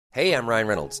Hey, I'm Ryan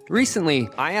Reynolds. Recently,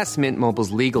 I asked Mint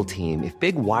Mobile's legal team if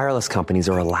big wireless companies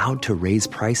are allowed to raise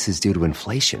prices due to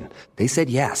inflation. They said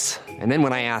yes. And then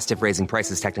when I asked if raising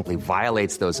prices technically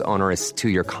violates those onerous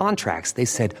two-year contracts, they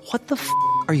said, "What the f***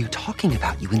 are you talking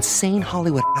about, you insane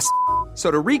Hollywood ass?" So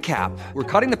to recap, we're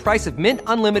cutting the price of Mint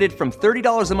Unlimited from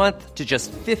 $30 a month to just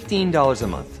 $15 a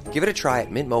month. Give it a try at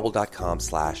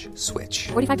mintmobile.com/switch.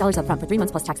 $45 up front for 3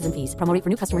 months plus taxes and fees. Promo rate for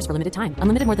new customers for limited time.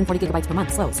 Unlimited more than 40 gigabytes per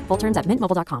month. Slows full terms at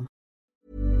mintmobile.com.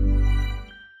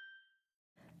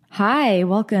 Hi,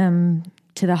 welcome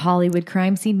to the Hollywood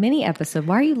Crime Scene mini episode.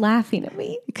 Why are you laughing at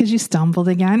me? Because you stumbled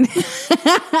again.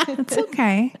 It's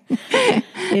okay.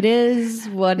 It is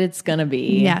what it's going to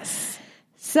be. Yes.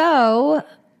 So,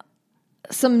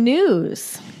 some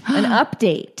news, an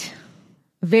update,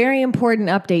 very important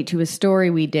update to a story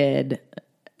we did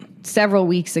several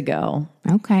weeks ago.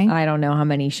 Okay. I don't know how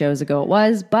many shows ago it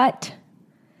was, but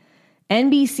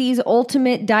NBC's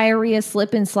Ultimate Diarrhea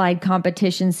Slip and Slide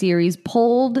competition series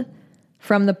pulled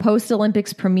from the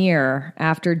post-Olympics premiere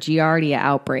after Giardia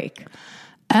outbreak.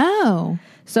 Oh.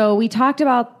 So we talked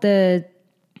about the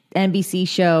NBC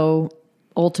show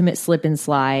Ultimate Slip and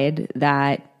Slide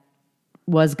that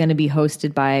was going to be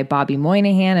hosted by Bobby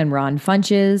Moynihan and Ron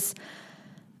Funches.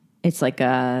 It's like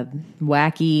a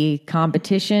wacky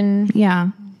competition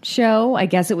show. I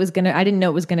guess it was going to, I didn't know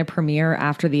it was going to premiere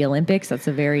after the Olympics. That's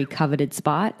a very coveted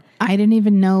spot. I didn't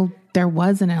even know there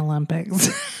was an Olympics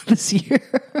this year.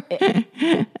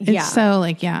 So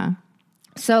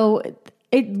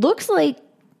it looks like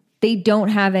they don't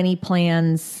have any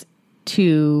plans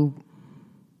to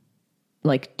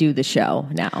like do the show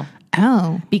now.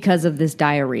 Oh. Because of this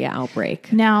diarrhea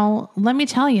outbreak. Now, let me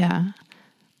tell you,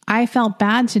 I felt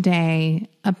bad today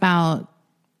about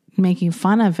making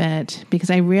fun of it because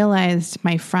I realized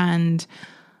my friend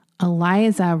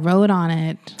Eliza wrote on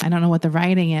it. I don't know what the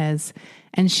writing is.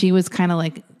 And she was kind of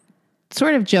like,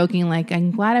 sort of joking, like,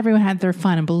 I'm glad everyone had their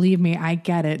fun. And believe me, I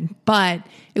get it. But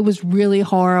it was really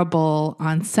horrible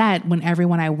on set when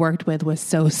everyone I worked with was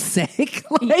so sick.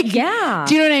 Like, yeah.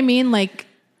 Do you know what I mean? Like,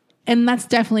 and that's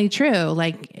definitely true.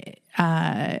 Like,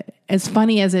 as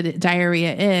funny as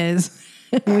diarrhea is,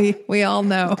 we all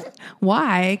know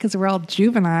why, because we're all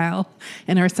juvenile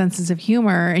in our senses of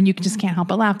humor, and you just can't help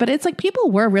but laugh. But it's like people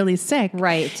were really sick,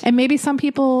 right? And maybe some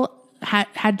people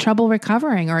had trouble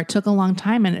recovering, or it took a long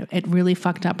time, and it really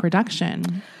fucked up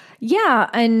production. Yeah,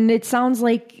 and it sounds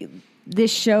like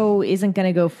this show isn't going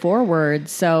to go forward,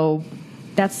 so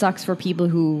that sucks for people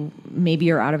who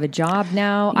maybe are out of a job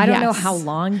now. I don't know how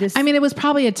long this... I mean, it was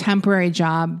probably a temporary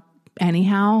job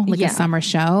anyhow, like a summer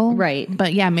show. Right.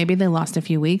 But yeah, maybe they lost a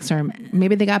few weeks, or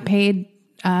maybe they got paid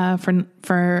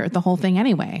for the whole thing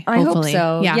anyway. I hopefully.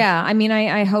 hope so. Yeah. I mean,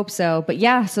 I hope so. But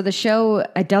yeah, so the show,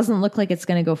 it doesn't look like it's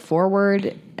going to go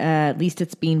forward. At least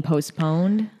it's being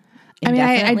postponed. I mean,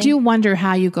 I do wonder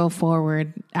how you go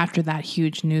forward after that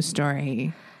huge news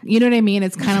story. You know what I mean?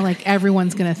 It's kind of like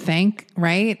everyone's going to think,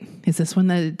 right? Is this when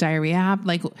the diarrhea happened?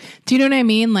 Like, do you know what I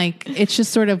mean? Like, it's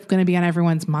just sort of going to be on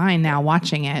everyone's mind now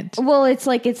watching it. Well, it's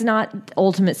like, it's not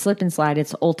Ultimate Slip and Slide.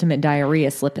 It's Ultimate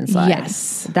Diarrhea Slip and Slide.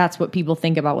 Yes. That's what people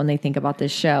think about when they think about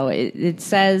this show. It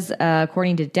says,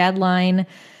 according to Deadline,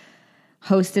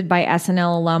 hosted by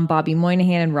SNL alum Bobby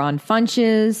Moynihan and Ron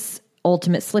Funches,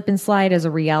 Ultimate Slip and Slide is a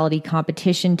reality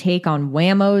competition take on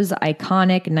Whammo's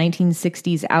iconic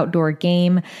 1960s outdoor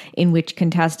game in which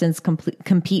contestants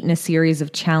compete in a series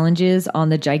of challenges on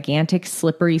the gigantic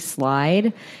slippery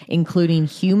slide, including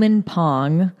human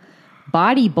pong,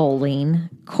 body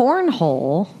bowling,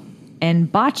 cornhole,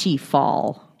 and bocce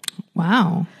fall.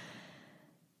 Wow.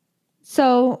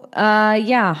 So,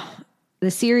 yeah,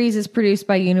 the series is produced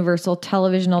by Universal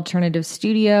Television Alternative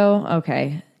Studio.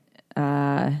 Okay.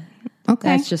 Okay.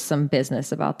 That's just some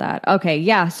business about that. Okay,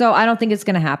 yeah. So I don't think it's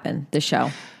going to happen, the show.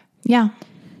 Yeah.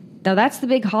 Now that's the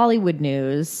big Hollywood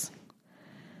news.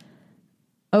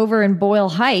 Over in Boyle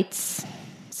Heights,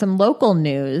 some local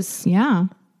news. Yeah.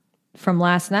 From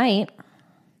last night.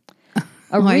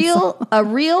 A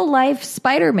real life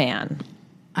Spider-Man.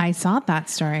 I saw that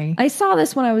story. I saw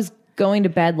this when I was going to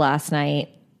bed last night.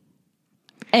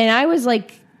 And I was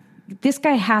like, this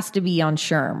guy has to be on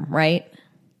Sherm, right?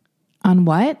 On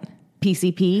what?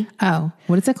 PCP. Oh,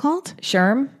 what is it called?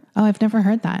 Sherm. Oh, I've never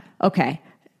heard that. Okay.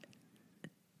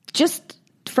 Just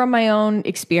from my own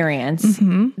experience,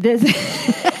 this.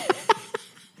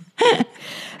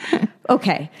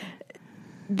 Okay.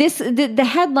 The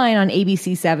headline on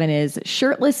ABC7 is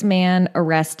shirtless man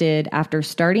arrested after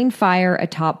starting fire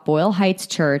atop Boyle Heights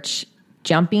Church,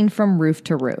 jumping from roof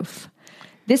to roof.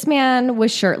 This man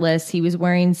was shirtless. He was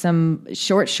wearing some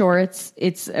short shorts.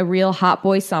 It's a real hot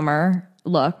boy summer.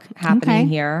 look happening Okay.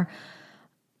 here.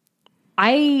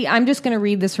 I'm just going to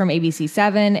read this from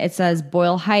ABC7. It says,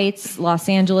 Boyle Heights, Los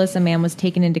Angeles, a man was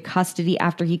taken into custody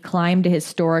after he climbed a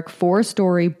historic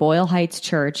 4-story Boyle Heights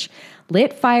church,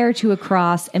 lit fire to a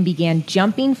cross, and began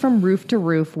jumping from roof to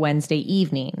roof Wednesday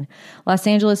evening. Los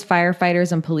Angeles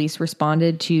firefighters and police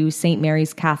responded to St.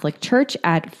 Mary's Catholic Church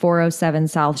at 407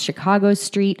 South Chicago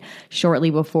Street shortly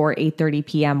before 8:30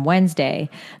 p.m. Wednesday.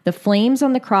 The flames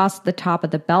on the cross at the top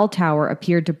of the bell tower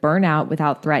appeared to burn out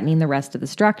without threatening the rest of the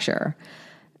structure.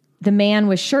 The man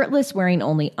was shirtless, wearing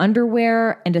only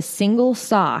underwear and a single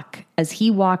sock as he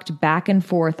walked back and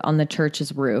forth on the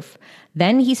church's roof.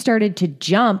 Then he started to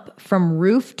jump from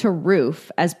roof to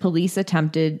roof as police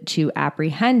attempted to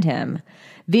apprehend him.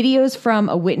 Videos from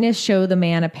a witness show the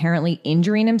man apparently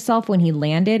injuring himself when he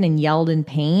landed and yelled in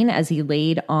pain as he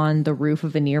laid on the roof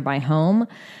of a nearby home.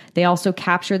 They also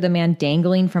captured the man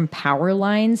dangling from power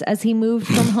lines as he moved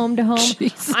from home to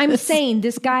home. I'm saying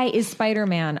this guy is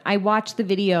Spider-Man. I watched the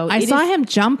video. I saw him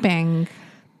jumping.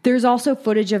 There's also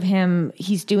footage of him.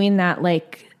 He's doing that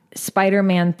like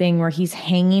Spider-Man thing where he's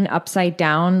hanging upside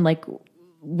down, like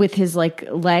with his like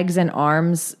legs and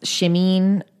arms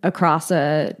shimmying across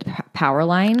a power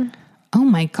line. Oh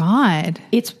my God.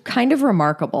 It's kind of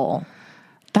remarkable.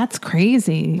 That's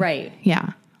crazy. Right.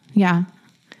 Yeah. Yeah.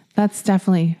 That's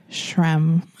definitely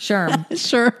Shrem. Sherm.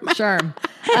 Sherm.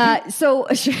 So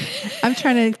I'm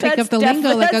trying to pick up the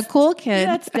lingo like a cool kid.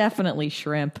 That's definitely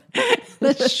shrimp.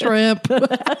 The shrimp.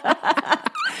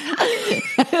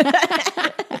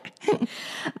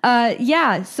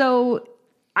 Yeah. So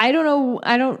I don't know.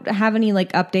 I don't have any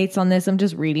like updates on this. I'm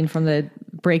just reading from the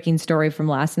breaking story from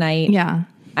last night. Yeah.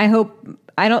 I hope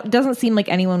doesn't seem like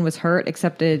anyone was hurt,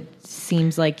 except it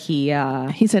seems like he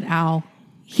said, ow.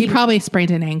 He probably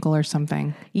sprained an ankle or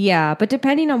something. Yeah. But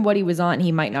depending on what he was on,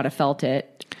 he might not have felt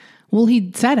it. Well, he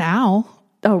said, ow.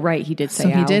 Oh, right. He did say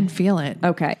So ow. he did feel it.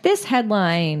 Okay. This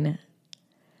headline,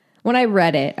 when I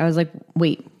read it, I was like,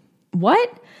 wait, what?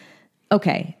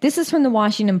 Okay. This is from the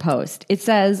Washington Post. It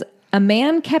says, a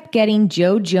man kept getting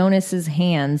Joe Jonas's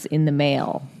hands in the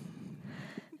mail.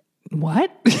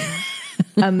 What?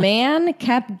 A man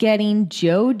kept getting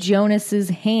Joe Jonas's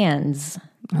hands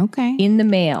Okay. in the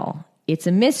mail. It's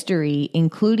a mystery,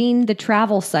 including the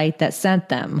travel site that sent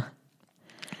them.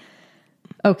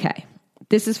 Okay.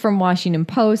 This is from Washington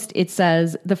Post. It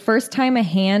says, the first time a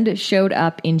hand showed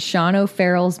up in Sean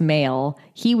O'Farrell's mail,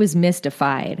 he was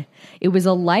mystified. It was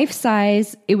life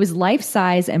size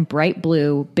and bright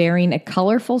blue, bearing a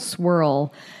colorful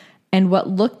swirl and what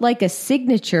looked like a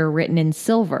signature written in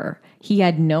silver. He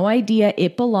had no idea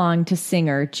it belonged to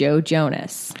singer Joe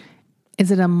Jonas. Is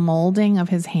it a molding of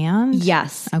his hand?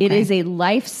 Yes. Okay. It is a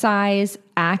life-size,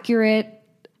 accurate,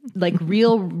 like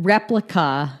real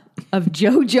replica of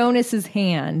Joe Jonas's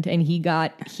hand, and he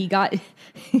got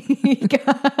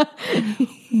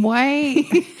Why?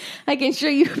 I can show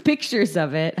you pictures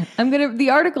of it. The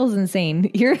article's insane.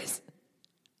 Here's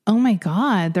Oh my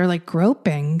God. They're like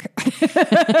groping.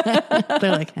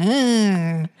 They're like,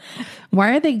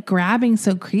 why are they grabbing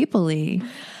so creepily?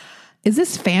 Is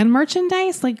this fan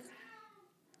merchandise? Like,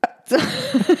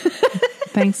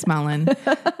 thanks, Melon.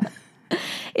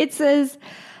 It says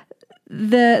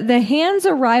the hand's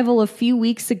arrival a few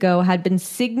weeks ago had been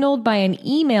signaled by an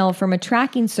email from a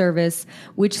tracking service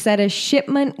which said a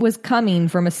shipment was coming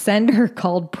from a sender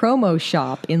called Promo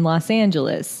Shop in Los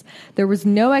Angeles. There was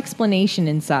no explanation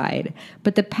inside,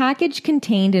 but the package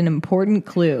contained an important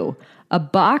clue: a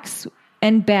box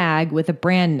and bag with a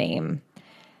brand name.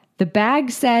 The bag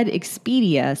said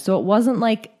Expedia, so it wasn't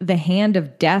like the hand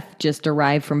of death just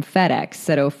arrived from FedEx,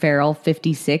 said O'Farrell,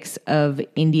 56, of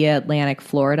India Atlantic,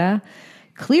 Florida.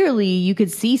 Clearly, you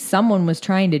could see someone was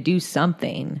trying to do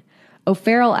something.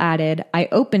 O'Farrell added, I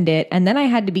opened it, and then I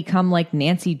had to become like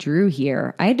Nancy Drew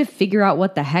here. I had to figure out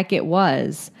what the heck it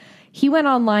was. He went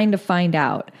online to find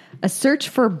out. A search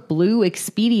for blue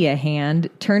Expedia hand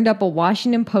turned up a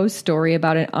Washington Post story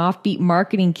about an offbeat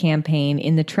marketing campaign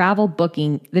in the travel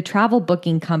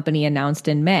booking company announced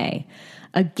in May.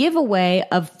 A giveaway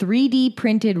of 3D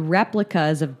printed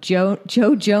replicas of Joe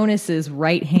Jonas's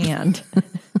right hand.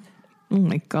 Oh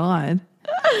my God.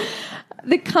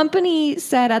 The company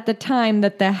said at the time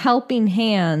that the helping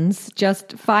hands,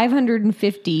 just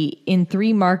 550 in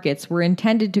 3 markets, were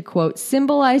intended to, quote,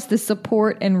 symbolize the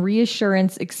support and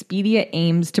reassurance Expedia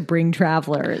aims to bring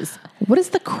travelers. What is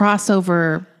the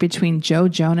crossover between Joe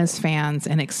Jonas fans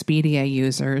and Expedia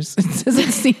users? It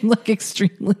doesn't seem like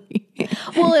extremely.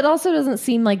 Well, it also doesn't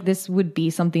seem like this would be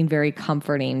something very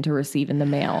comforting to receive in the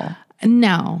mail.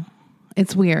 No,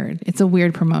 it's weird. It's a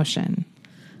weird promotion.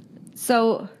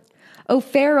 So,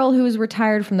 O'Farrell, who is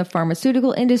retired from the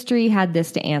pharmaceutical industry, had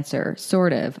this to answer,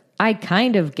 sort of. I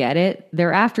kind of get it.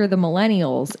 They're after the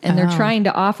millennials, and they're trying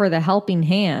to offer the helping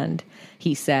hand,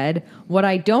 he said. What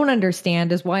I don't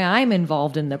understand is why I'm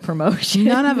involved in the promotion.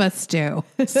 None of us do,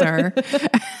 sir.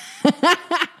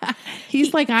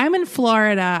 He's like, I'm in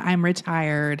Florida. I'm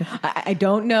retired. I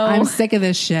don't know. I'm sick of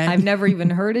this shit. I've never even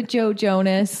heard of Joe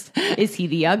Jonas. Is he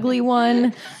the ugly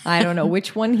one? I don't know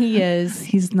which one he is.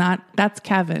 He's not. That's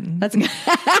Kevin. That's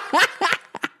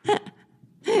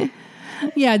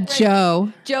yeah,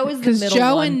 Joe. Joe is the because middle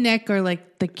Joe one. and Nick are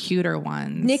like the cuter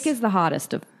ones. Nick is the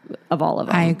hottest of all of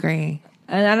them. I agree.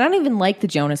 And I don't even like the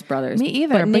Jonas Brothers. Me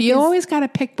either. But you always got to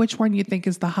pick which one you think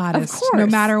is the hottest. Of course. No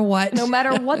matter what. No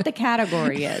matter what the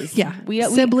category is. Yeah.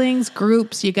 Siblings,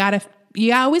 groups, you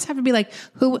always have to be like,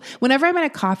 whenever I'm in a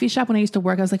coffee shop, when I used to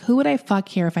work, I was like, who would I fuck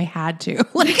here if I had to?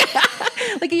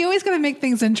 Like you always got to make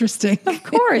things interesting. Of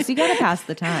course. You got to pass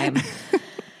the time.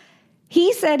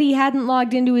 He said he hadn't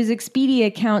logged into his Expedia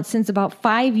account since about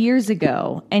 5 years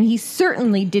ago, and he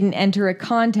certainly didn't enter a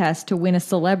contest to win a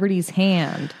celebrity's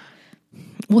hand.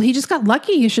 Well, he just got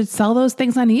lucky. You should sell those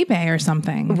things on eBay or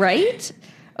something. Right?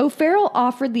 O'Farrell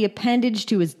offered the appendage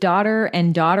to his daughter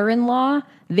and daughter-in-law.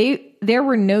 There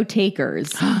were no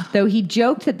takers, though he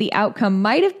joked that the outcome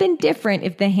might have been different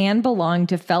if the hand belonged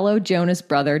to fellow Jonas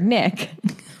brother Nick.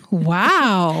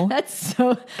 Wow. That's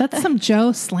some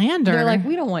Joe slander. They're like,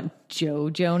 we don't want Joe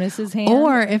Jonas's hand.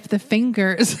 Or if the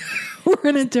fingers were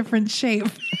in a different shape.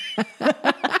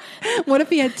 What if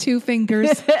he had two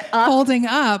fingers holding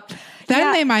up?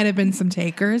 Then they might have been some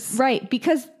takers. Right,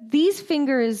 because these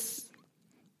fingers...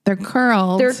 They're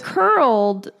curled. They're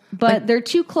curled, but they're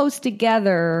too close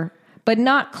together, but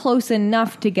not close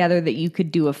enough together that you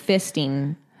could do a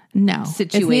fisting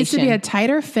situation. It needs to be a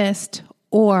tighter fist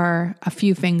or a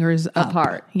few fingers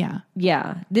apart. Yeah.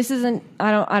 Yeah. This isn't,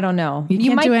 I don't know. You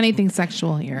can't do anything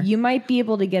sexual here. You might be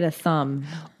able to get a thumb.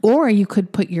 Or you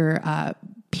could put your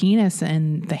penis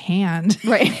in the hand.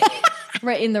 Right.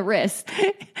 Right in the wrist.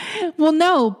 Well,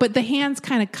 no, but the hand's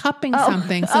kind of cupping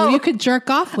something, so you could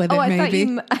jerk off with it.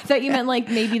 Maybe. I thought you meant like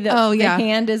maybe the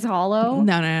hand is hollow.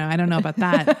 No, I don't know about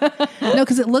that. No,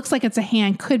 because it looks like it's a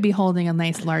hand could be holding a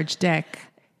nice large dick.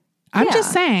 I'm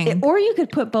just saying. Or you could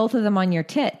put both of them on your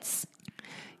tits.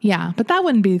 Yeah, but that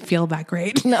wouldn't feel that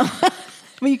great. No.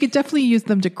 But you could definitely use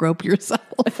them to grope yourself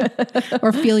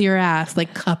or feel your ass,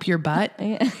 like cup your butt.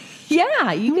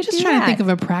 Yeah, you could just trying to think of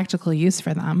a practical use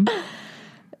for them.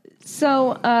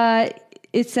 So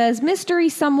it says, mystery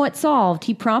somewhat solved.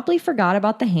 He promptly forgot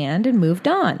about the hand and moved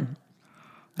on.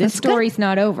 This story's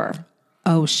not over.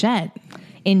 Oh, shit.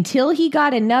 Until he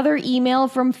got another email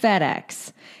from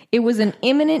FedEx. It was an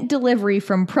imminent delivery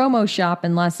from Promo Shop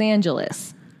in Los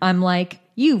Angeles. I'm like,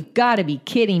 you've got to be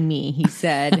kidding me, he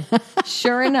said.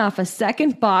 Sure enough, a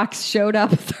second box showed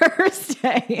up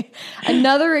Thursday.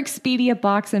 Another Expedia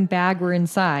box and bag were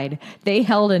inside. They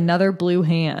held another blue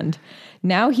hand.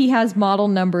 Now he has model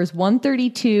numbers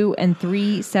 132 and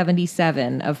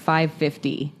 377 of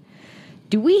 550.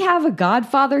 Do we have a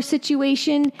Godfather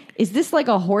situation? Is this like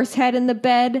a horse head in the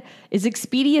bed? Is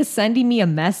Expedia sending me a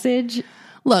message?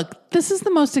 Look, this is the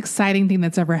most exciting thing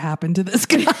that's ever happened to this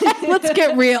guy. Let's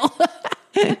get real.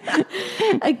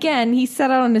 Again, he set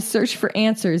out on a search for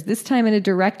answers, this time in a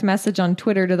direct message on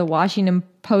Twitter to the Washington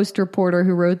Post reporter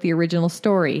who wrote the original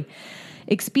story.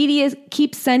 Expedia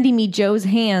keeps sending me Joe's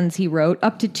hands, he wrote,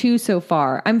 up to 2 so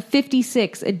far. I'm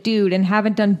 56, a dude, and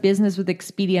haven't done business with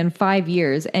Expedia in 5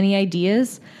 years. Any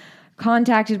ideas?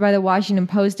 Contacted by the Washington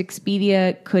Post,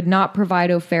 Expedia could not provide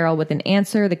O'Farrell with an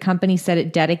answer. The company said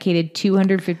it dedicated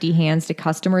 250 hands to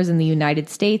customers in the United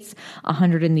States,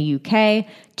 100 in the UK,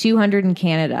 200 in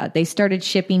Canada. They started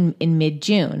shipping in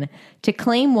mid-June. To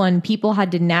claim one, people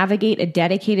had to navigate a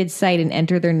dedicated site and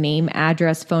enter their name,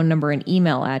 address, phone number, and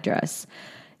email address.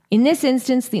 In this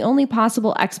instance, the only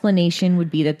possible explanation would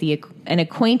be that an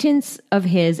acquaintance of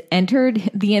his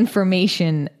entered the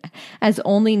information as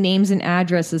only names and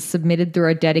addresses submitted through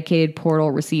a dedicated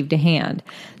portal received a hand.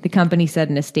 The company said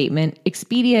in a statement,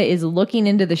 Expedia is looking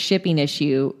into the shipping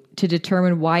issue to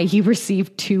determine why he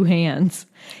received 2 hands.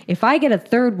 If I get a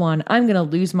third one, I'm going to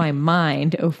lose my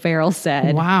mind, O'Farrell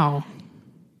said. Wow.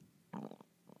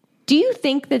 Do you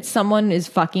think that someone is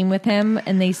fucking with him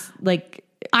and they like...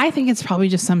 I think it's probably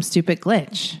just some stupid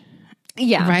glitch.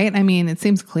 Yeah. Right? I mean, it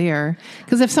seems clear.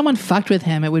 Because if someone fucked with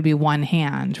him, it would be one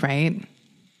hand, right?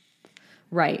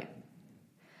 Right.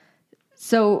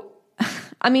 So,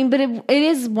 I mean, but it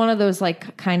is one of those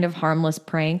like kind of harmless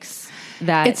pranks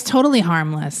that... It's totally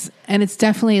harmless. And it's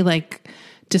definitely like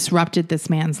disrupted this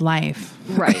man's life.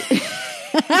 Right.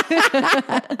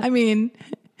 I mean,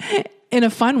 in a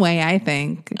fun way, I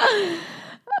think.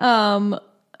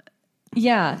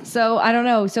 Yeah. So I don't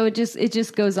know. So it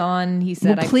just goes on. He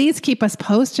said, Well, please keep us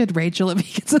posted, Rachel, if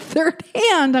he gets a third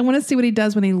hand. I want to see what he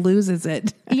does when he loses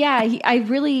it. Yeah.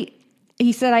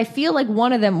 He said, I feel like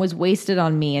one of them was wasted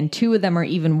on me and two of them are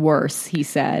even worse, he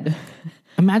said.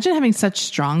 Imagine having such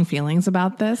strong feelings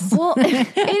about this. Well,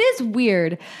 it is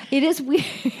weird. It is weird.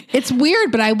 It's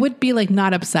weird, but I would be like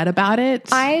not upset about it.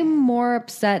 I'm more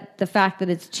upset the fact that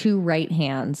it's two right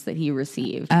hands that he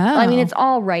received. Oh. I mean, it's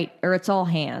all right or it's all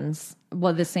hands.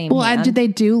 Well, the same hand. Did they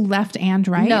do left and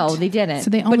right? No, they didn't.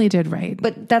 So they only did right.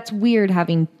 But that's weird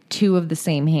having two of the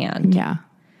same hand. Yeah.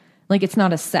 Like it's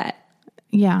not a set.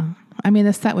 Yeah. I mean,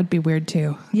 the set would be weird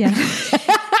too. Yeah.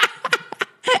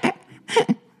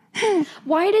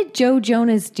 Why did Joe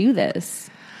Jonas do this?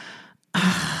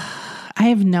 I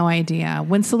have no idea.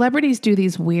 When celebrities do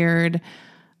these weird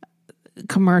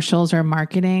commercials or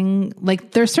marketing,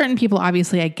 like there's certain people,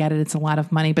 obviously I get it, it's a lot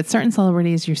of money, but certain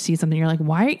celebrities, you see something, you're like,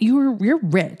 why you're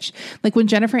rich? Like when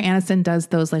Jennifer Aniston does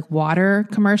those like water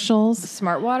commercials.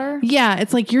 Smart water? Yeah.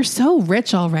 It's like, you're so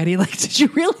rich already. Like, did you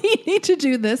really need to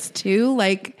do this too?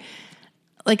 Like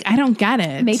I don't get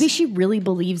it. Maybe she really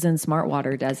believes in smart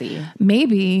water, does he?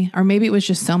 Maybe, or maybe it was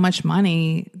just so much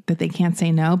money that they can't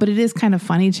say no, but it is kind of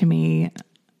funny to me.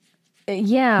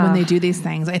 Yeah. When they do these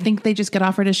things, I think they just get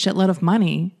offered a shitload of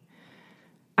money.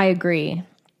 I agree.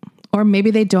 Or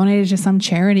maybe they donated to some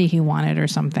charity he wanted or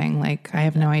something. Like, I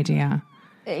have no idea.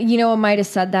 You know, it might have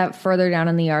said that further down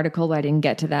in the article, but I didn't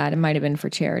get to that. It might have been for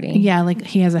charity. Yeah, like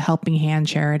he has a helping hand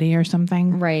charity or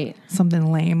something. Right.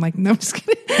 Something lame. Like, no, I'm just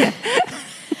kidding.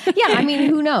 Yeah, I mean,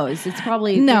 who knows? It's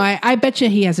probably... No, I bet you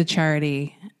he has a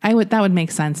charity. That would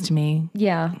make sense to me.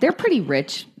 Yeah, they're pretty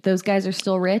rich. Those guys are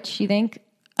still rich, you think?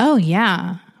 Oh,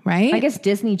 yeah. Right? I guess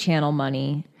Disney Channel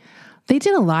money. They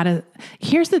did a lot of...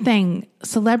 Here's the thing.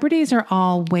 Celebrities are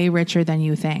all way richer than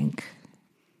you think.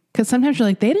 Because sometimes you're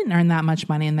like, they didn't earn that much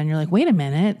money. And then you're like, wait a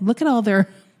minute. Look at all their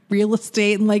real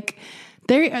estate. And like,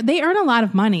 they earn a lot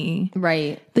of money.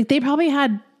 Right. Like they probably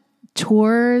had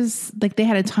tours. Like they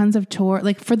had a tons of tour.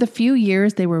 Like for the few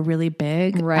years they were really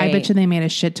big. Right. I bet you they made a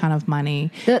shit ton of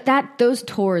money. Those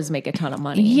tours make a ton of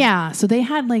money. Yeah. So they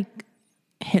had like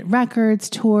hit records,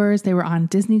 tours. They were on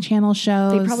Disney Channel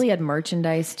shows. They probably had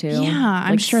merchandise too. Yeah.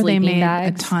 I'm like sure they made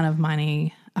bags. a ton of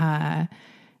money. And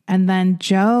then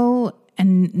Joe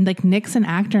and like Nick's an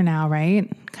actor now,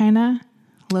 right? Kind of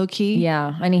low key.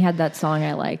 Yeah. And he had that song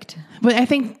I liked. But I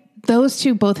think those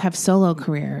two both have solo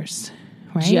careers,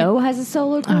 right? Joe has a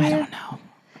solo career? I don't know.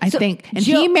 I think. And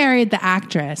he married the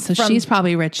actress, so she's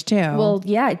probably rich too. Well,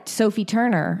 yeah. Sophie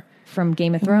Turner from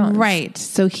Game of Thrones. Right.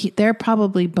 So they're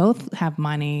probably both have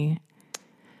money.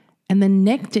 And then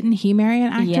Nick, didn't he marry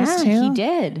an actress too? Yeah, he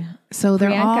did. So they're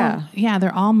Priyanka.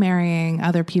 they're all marrying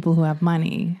other people who have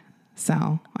money.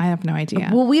 So I have no idea.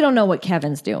 Well, we don't know what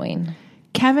Kevin's doing.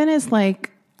 Kevin is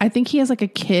like, I think he has like a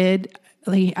kid.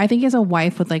 Like, I think he has a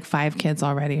wife with like 5 kids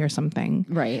already or something.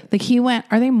 Right. Like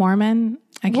are they Mormon?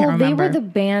 I can't remember. They were the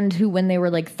band who, when they were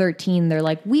like 13, they're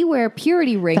like, we wear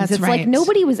purity rings. That's it's right. like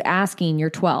nobody was asking, you're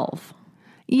 12.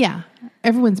 Yeah.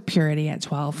 Everyone's purity at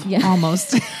 12. Yeah.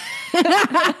 Almost.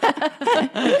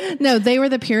 No, they were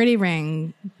the purity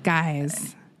ring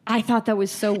guys. I thought that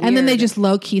was so weird. And then they just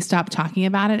low key stopped talking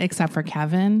about it except for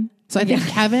Kevin. So I think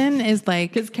Kevin is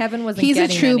like, because Kevin wasn't he's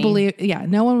getting a true any. believer. Yeah.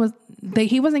 No one was,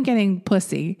 he wasn't getting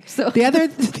pussy. So the other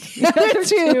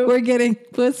two were getting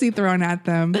pussy thrown at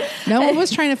them. No one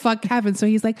was trying to fuck Kevin. So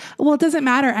he's like, well, it doesn't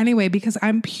matter anyway, because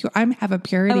I have a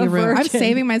purity I'm a room. I'm virgin.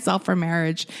 saving myself for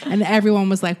marriage. And everyone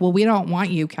was like, well, we don't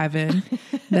want you, Kevin.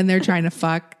 Then they're trying to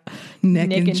fuck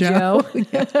Nick and Joe.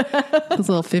 Yeah. Those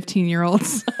little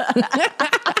 15-year-olds.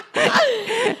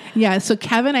 Yeah. So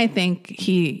Kevin, I think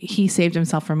he saved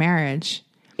himself for marriage.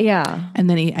 Yeah. And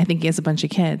then I think he has a bunch of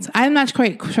kids. I'm not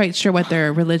quite sure what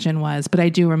their religion was, but I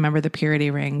do remember the purity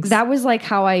rings. That was like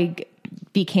how I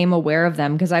became aware of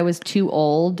them, because I was too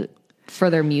old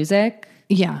for their music.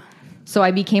 Yeah. So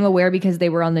I became aware because they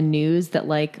were on the news that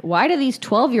like, why do these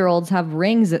 12-year-olds have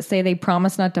rings that say they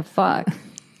promise not to fuck?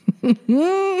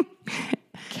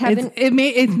 Kevin, It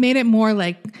made it more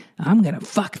like, I'm going to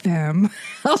fuck them.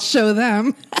 I'll show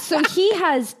them. so he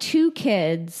has 2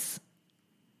 kids.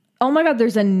 Oh my God,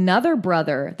 there's another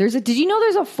brother. Did you know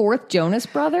there's a 4th Jonas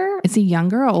brother? Is he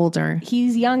younger or older?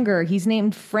 He's younger. He's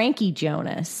named Frankie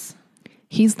Jonas.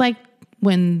 He's like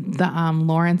when the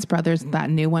Lawrence brothers,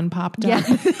 that new one popped up.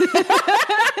 Yeah.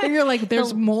 And you're like,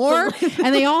 there's more.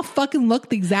 And they all fucking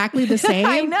looked exactly the same.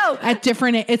 I know. At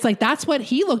different, it's like, that's what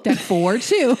he looked at for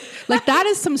too. Like that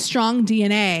is some strong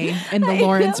DNA in the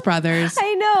Lawrence brothers.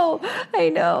 I know.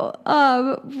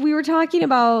 We were talking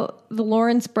about the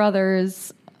Lawrence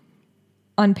brothers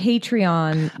on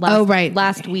Patreon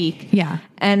last week. Yeah.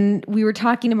 And we were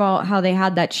talking about how they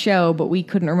had that show, but we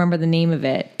couldn't remember the name of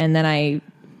it. And then I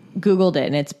Googled it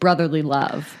and it's Brotherly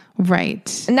Love.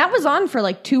 Right. And that was on for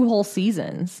like 2 whole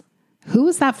seasons. Who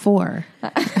was that for?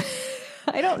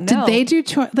 I don't know. Did they do,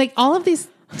 like all of these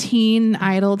teen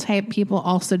idol type people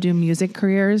also do music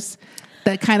careers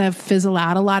that kind of fizzle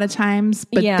out a lot of times,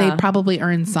 but they probably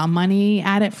earn some money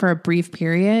at it for a brief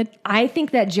period. I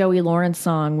think that Joey Lawrence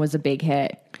song was a big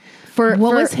hit. What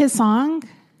was his song?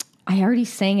 I already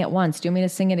sang it once. Do you want me to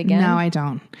sing it again? No, I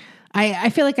don't. I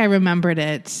feel like I remembered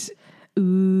it.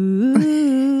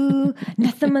 Ooh,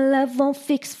 nothing my love won't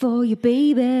fix for you,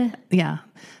 baby. Yeah.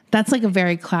 That's like a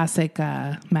very classic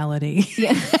melody.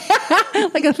 Yeah.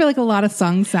 Like I feel like a lot of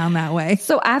songs sound that way.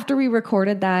 So after we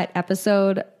recorded that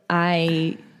episode,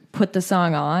 I put the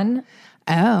song on.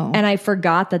 Oh. And I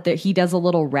forgot that he does a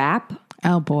little rap.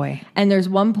 Oh boy. And there's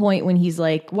one point when he's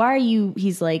like, why are you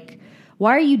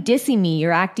dissing me?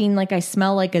 You're acting like I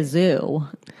smell like a zoo.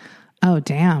 Oh,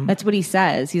 damn. That's what he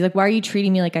says. He's like, why are you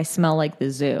treating me like I smell like the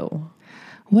zoo?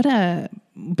 What a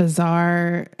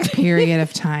bizarre period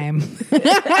of time.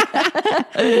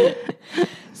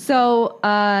 So,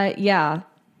 yeah.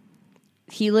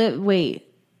 He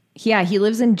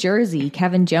lives in Jersey,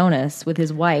 Kevin Jonas, with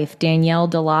his wife, Danielle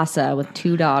DeLassa, with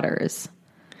 2 daughters.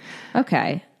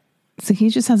 Okay. So he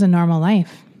just has a normal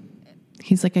life.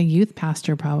 He's like a youth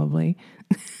pastor, probably.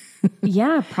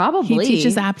 Yeah, probably. He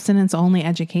teaches abstinence-only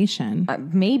education.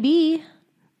 Maybe.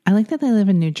 I like that they live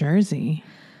in New Jersey.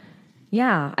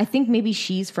 Yeah, I think maybe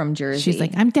she's from Jersey. She's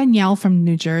like, I'm Danielle from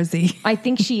New Jersey. I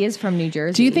think she is from New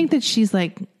Jersey. Do you think that she's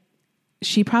like,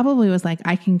 she probably was like,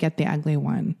 I can get the ugly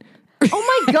one.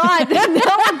 Oh my God.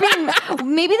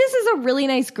 Maybe this is a really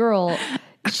nice girl.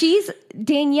 She's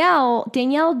Danielle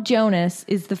Jonas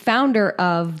is the founder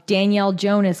of Danielle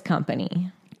Jonas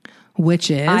Company.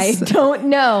 Which is? I don't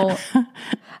know.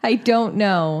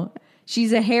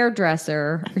 She's a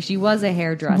hairdresser, or she was a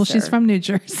hairdresser. Well, she's from New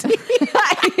Jersey.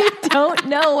 I don't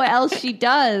know what else she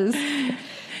does.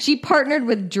 She partnered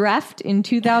with Dreft in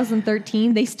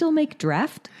 2013. They still make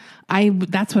Dreft?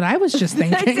 That's what I was just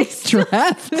thinking.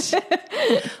 Dreft.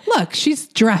 Look, she's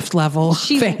Dreft level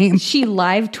fame. She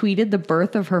live tweeted the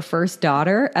birth of her first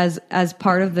daughter as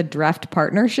part of the Dreft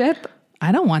partnership.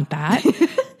 I don't want that.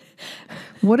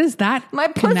 What is that? My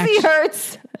pussy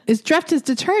hurts. Is Dreft is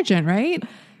detergent, right?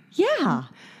 Yeah.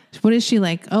 What is she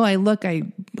like? Oh,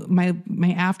 my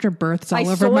afterbirth's all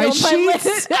over my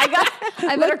sheets.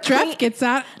 I better Dreft gets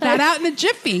that out in a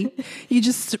jiffy. You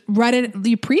just run it.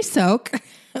 You pre-soak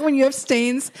when you have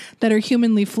stains that are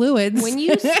humanly fluids. When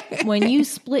you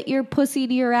split your pussy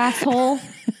to your asshole,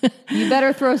 you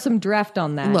better throw some Dreft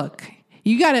on that. Look,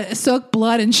 you got to soak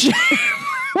blood and shit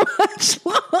much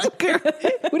longer.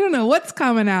 We don't know what's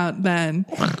coming out then.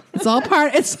 It's all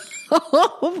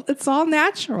it's all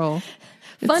natural.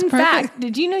 Fun fact,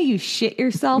 did you know you shit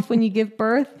yourself when you give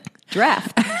birth?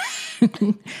 Dreft.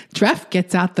 Dreft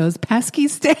gets out those pesky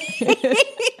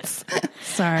stains.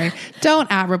 Sorry. Don't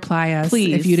reply us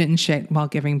please if you didn't shit while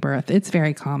giving birth. It's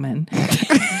very common.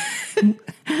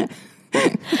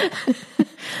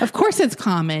 Of course it's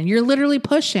common. You're literally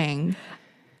pushing.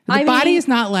 The body is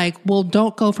not like, well,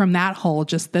 don't go from that hole,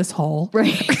 just this hole.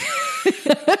 Right.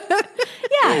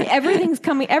 Yeah, everything's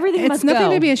coming. Everything must go. It's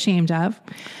nothing to be ashamed of.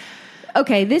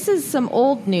 Okay, this is some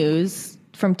old news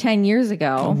from 10 years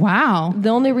ago. Wow. The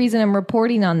only reason I'm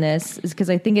reporting on this is because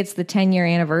I think it's the 10-year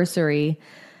anniversary,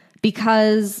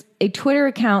 because a Twitter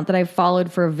account that I've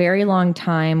followed for a very long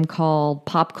time called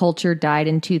Pop Culture Died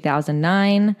in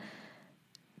 2009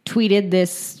 tweeted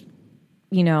this,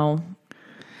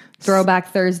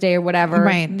 Throwback Thursday or whatever.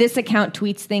 Right. This account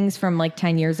tweets things from like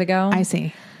 10 years ago. I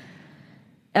see.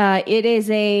 It is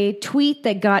a tweet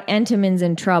that got Entenmann's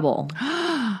in trouble.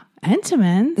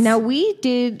 Entenmann's? Now, we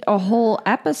did a whole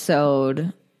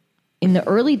episode in the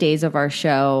early days of our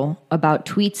show about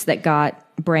tweets that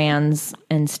got brands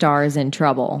and stars in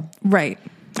trouble. Right.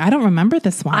 I don't remember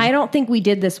this one. I don't think we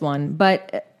did this one,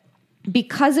 but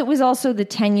because it was also the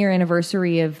 10-year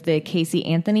anniversary of the Casey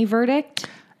Anthony verdict.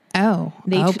 Oh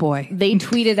boy. They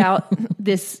tweeted out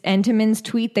this Entenmann's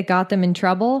tweet that got them in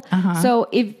trouble. Uh-huh. So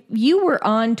if you were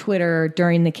on Twitter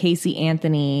during the Casey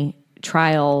Anthony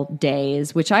trial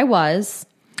days, which I was,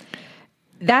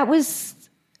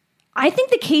 I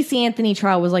think the Casey Anthony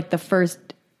trial was like the first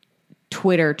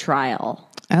Twitter trial.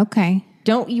 Okay.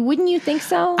 Wouldn't you think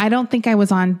so? I don't think I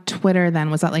was on Twitter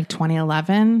then. Was that like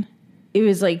 2011? It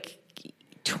was like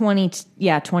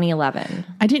 2011.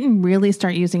 I didn't really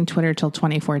start using Twitter till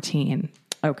 2014.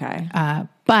 Okay.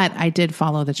 But I did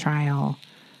follow the trial.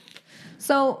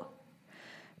 So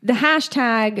the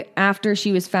hashtag after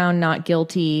she was found not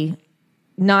guilty,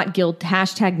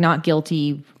 hashtag not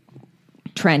guilty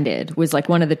trended, was like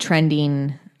one of the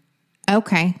trending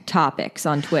topics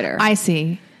on Twitter. I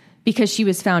see. Because she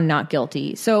was found not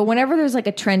guilty. So whenever there's like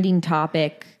a trending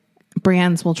topic,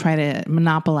 brands will try to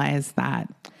monopolize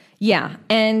that. Yeah.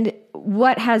 And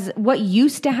what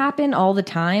used to happen all the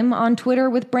time on Twitter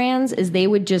with brands is they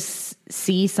would just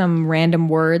see some random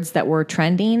words that were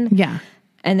trending. Yeah.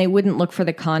 And they wouldn't look for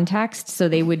the context. So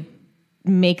they would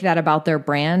make that about their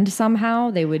brand somehow.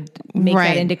 They would make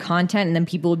that into content. And then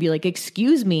people would be like,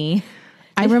 excuse me.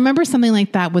 I remember something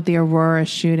like that with the Aurora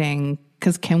shooting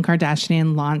because Kim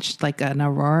Kardashian launched like an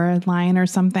Aurora line or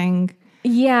something.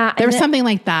 Yeah. There was something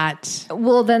like that.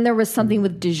 Well, then there was something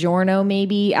with DiGiorno,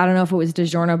 maybe. I don't know if it was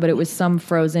DiGiorno, but it was some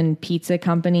frozen pizza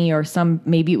company or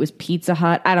maybe it was Pizza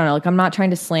Hut. I don't know. Like, I'm not trying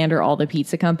to slander all the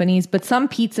pizza companies, but some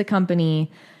pizza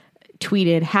company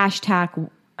tweeted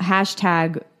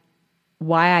hashtag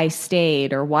why I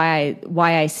stayed or why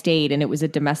I stayed. And it was a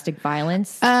domestic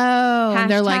violence. Oh, and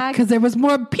they're like, because there was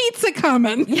more pizza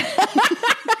coming.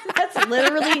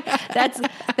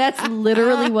 That's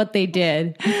literally what they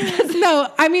did.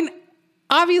 No, I mean,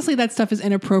 obviously that stuff is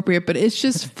inappropriate, but it's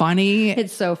just funny.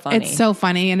 It's so funny. It's so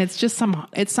funny. And it's just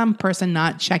some person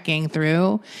not checking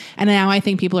through. And now I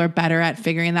think people are better at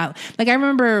figuring that. Like, I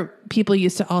remember people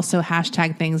used to also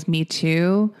hashtag things Me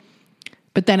Too,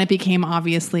 but then it became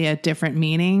obviously a different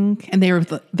meaning. And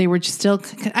they were just still,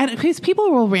 because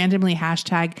people will randomly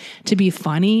hashtag to be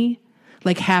funny,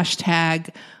 like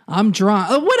hashtag I'm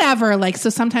drunk or whatever. Like, so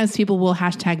sometimes people will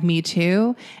hashtag Me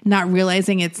Too, not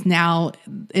realizing it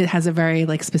has a very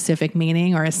like specific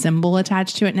meaning or a symbol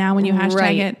attached to it now when you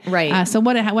hashtag it. Right. So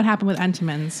what happened with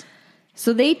Entenmann's?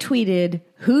 So they tweeted,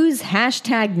 who's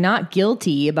hashtag not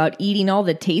guilty about eating all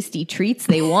the tasty treats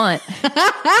they want?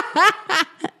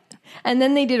 And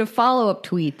then they did a follow-up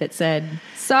tweet that said,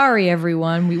 sorry,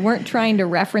 everyone, we weren't trying to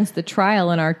reference the trial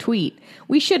in our tweet.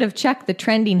 We should have checked the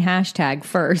trending hashtag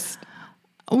first.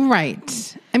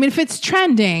 Right. I mean, if it's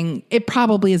trending, it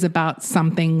probably is about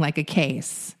something like a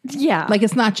case. Yeah. Like,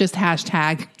 it's not just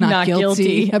hashtag not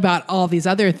guilty about all these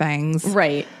other things.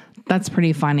 Right. That's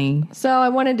pretty funny. So I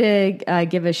wanted to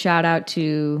give a shout out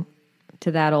to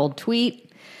that old tweet.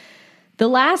 The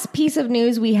last piece of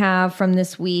news we have from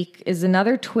this week is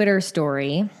another Twitter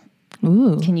story.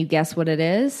 Ooh. Can you guess what it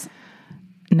is?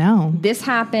 No. This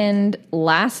happened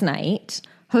last night.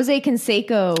 Jose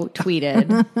Canseco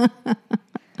tweeted.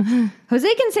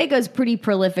 Jose Canseco is pretty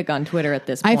prolific on Twitter at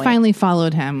this point. I finally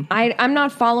followed him. I'm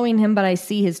not following him, but I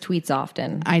see his tweets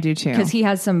often. I do too. Because he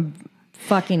has some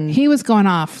fucking... He was going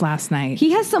off last night.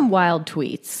 He has some wild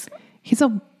tweets. He's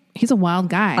a wild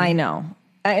guy. I know.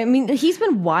 I mean, he's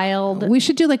been wild. We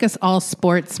should do like a all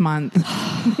sports month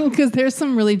because there's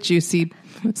some really juicy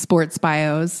sports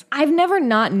bios. I've never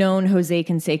not known Jose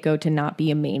Canseco to not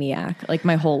be a maniac, like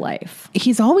my whole life.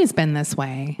 He's always been this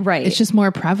way. Right. It's just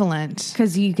more prevalent.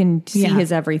 Because you can see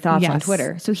his every thoughts on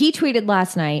Twitter. So he tweeted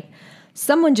last night,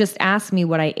 someone just asked me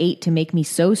what I ate to make me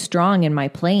so strong in my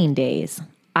playing days.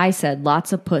 I said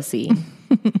lots of pussy.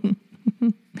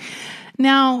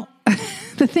 Now,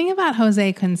 the thing about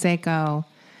Jose Canseco,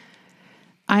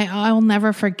 I'll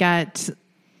never forget.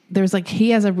 There's like,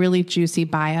 he has a really juicy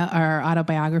bio or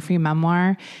autobiography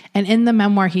memoir. And in the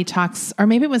memoir, he talks, or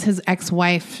maybe it was his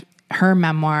ex-wife, her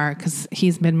memoir, because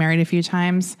he's been married a few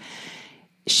times.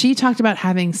 She talked about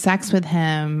having sex with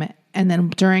him. And then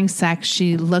during sex,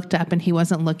 she looked up and he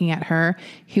wasn't looking at her.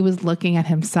 He was looking at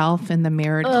himself in the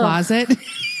mirrored closet.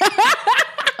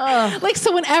 Like,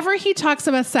 so whenever he talks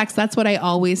about sex, that's what I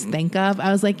always think of.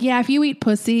 I was like, yeah, if you eat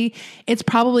pussy, it's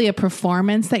probably a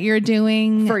performance that you're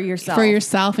doing for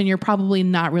yourself. And you're probably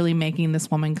not really making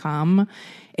this woman come.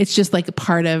 It's just like a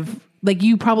part of, like,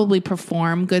 you probably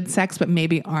perform good sex, but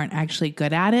maybe aren't actually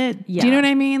good at it. Yeah. Do you know what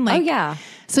I mean? Like, oh, yeah.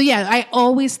 So yeah, I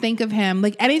always think of him,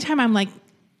 like, anytime I'm like,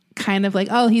 kind of like,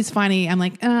 oh, he's funny. I'm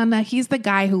like, no, he's the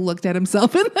guy who looked at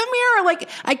himself in the mirror. Like,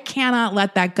 I cannot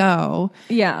let that go.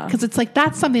 Yeah. Because it's like,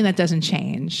 that's something that doesn't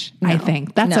change, I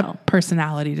think. That's a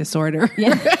personality disorder.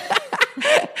 Yeah.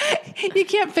 You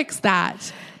can't fix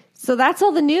that. So that's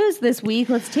all the news this week.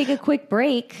 Let's take a quick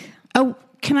break. Oh,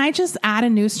 can I just add a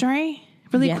news story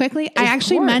really quickly? I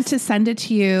actually meant to send it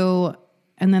to you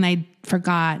and then I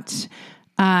forgot.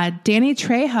 Danny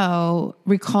Trejo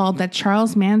recalled that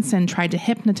Charles Manson tried to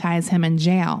hypnotize him in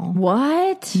jail.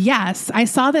 What? Yes. I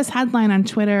saw this headline on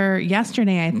Twitter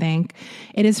yesterday, I think.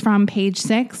 It is from Page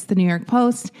 6, the New York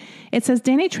Post. It says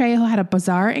Danny Trejo had a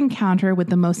bizarre encounter with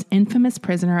the most infamous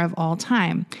prisoner of all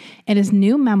time. In his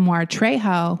new memoir,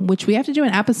 Trejo, which we have to do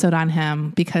an episode on him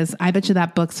because I bet you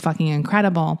that book's fucking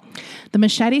incredible. The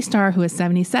Machete star, who is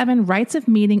 77, writes of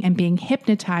meeting and being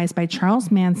hypnotized by Charles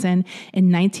Manson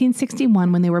in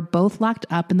 1961 when they were both locked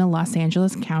up in the Los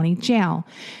Angeles County Jail.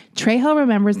 Trejo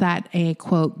remembers that a,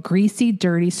 quote, greasy,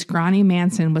 dirty, scrawny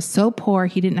Manson was so poor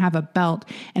he didn't have a belt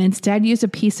and instead used a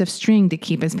piece of string to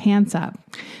keep his pants up.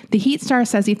 The Heat star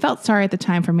says he felt sorry at the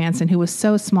time for Manson, who was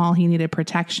so small he needed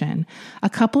protection. A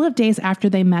couple of days after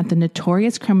they met, the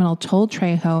notorious criminal told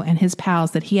Trejo and his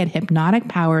pals that he had hypnotic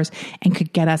powers and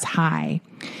could get us high.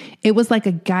 It was like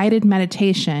a guided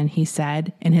meditation, he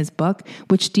said in his book,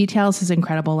 which details his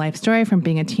incredible life story from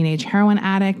being a teenage heroin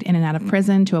addict in and out of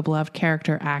prison to a beloved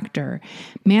character actor.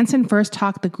 Manson first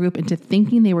talked the group into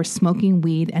thinking they were smoking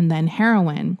weed and then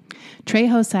heroin.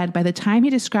 Trejo said, by the time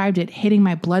he described it hitting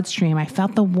my bloodstream, I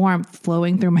felt the warmth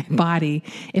flowing through my body.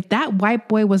 If that white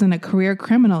boy wasn't a career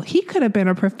criminal, he could have been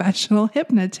a professional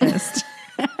hypnotist.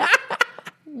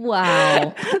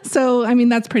 Wow. So, I mean,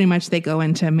 that's pretty much they go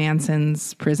into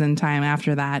Manson's prison time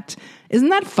after that. Isn't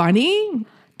that funny?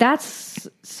 That's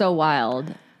so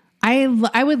wild.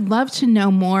 I would love to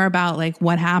know more about like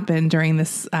what happened during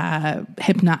this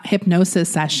hypnosis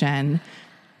session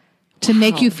to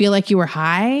make you feel like you were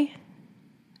high.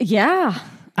 Yeah.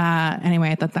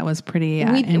 Anyway, I thought that was pretty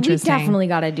interesting. We definitely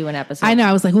got to do an episode. I know.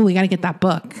 I was like, oh, we got to get that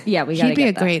book. Yeah, we got to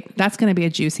get that. That's going to be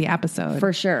a juicy episode.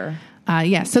 For sure.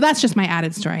 Yeah, so that's just my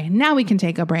added story. Now we can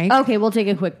take a break. Okay, we'll take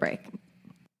a quick break.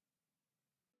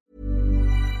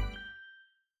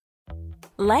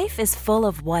 Life is full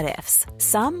of what-ifs.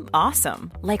 Some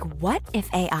awesome, like what if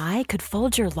AI could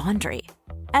fold your laundry?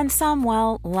 And some,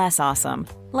 well, less awesome,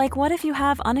 like what if you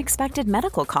have unexpected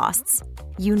medical costs?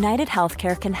 United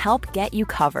Healthcare can help get you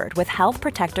covered with Health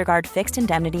Protector Guard fixed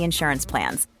indemnity insurance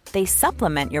plans. They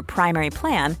supplement your primary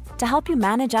plan to help you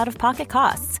manage out-of-pocket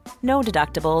costs. No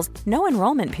deductibles, no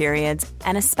enrollment periods,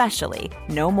 and especially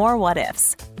no more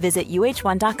what-ifs. Visit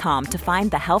uh1.com to find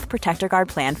the Health Protector Guard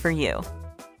plan for you.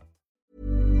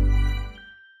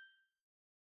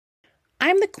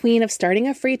 I'm the queen of starting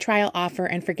a free trial offer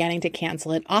and forgetting to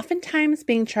cancel it, oftentimes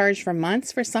being charged for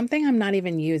months for something I'm not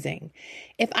even using.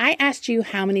 If I asked you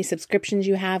how many subscriptions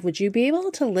you have, would you be able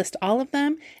to list all of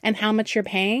them and how much you're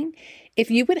paying?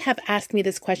 If you would have asked me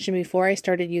this question before I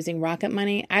started using Rocket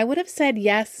Money, I would have said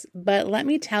yes, but let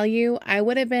me tell you, I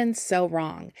would have been so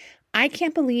wrong. I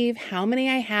can't believe how many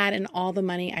I had and all the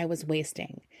money I was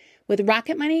wasting. With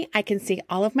Rocket Money, I can see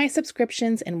all of my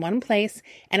subscriptions in one place,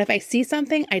 and if I see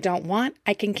something I don't want,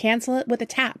 I can cancel it with a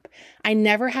tap. I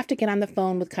never have to get on the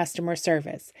phone with customer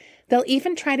service. They'll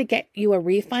even try to get you a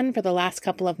refund for the last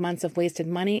couple of months of wasted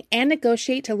money and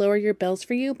negotiate to lower your bills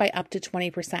for you by up to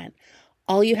 20%.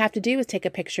 All you have to do is take a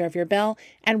picture of your bill,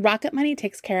 and Rocket Money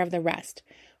takes care of the rest.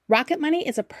 Rocket Money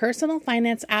is a personal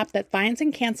finance app that finds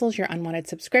and cancels your unwanted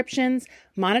subscriptions,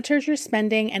 monitors your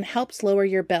spending, and helps lower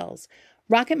your bills.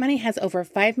 Rocket Money has over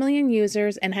 5 million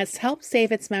users and has helped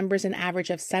save its members an average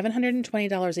of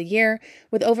 $720 a year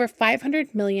with over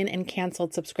 500 million in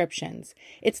canceled subscriptions.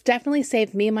 It's definitely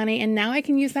saved me money, and now I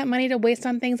can use that money to waste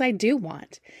on things I do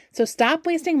want. So stop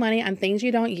wasting money on things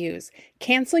you don't use.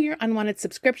 Cancel your unwanted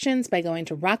subscriptions by going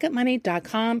to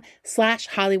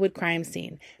rocketmoney.com/Hollywood Crime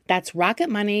Scene. That's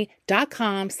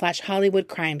rocketmoney.com/Hollywood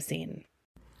Crime Scene.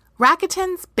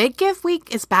 Rakuten's Big Give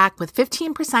Week is back with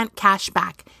 15% cash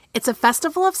back. It's a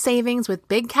festival of savings with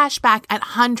big cash back at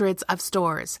hundreds of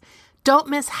stores. Don't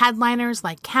miss headliners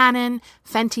like Canon,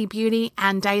 Fenty Beauty,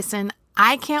 and Dyson.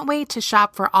 I can't wait to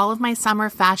shop for all of my summer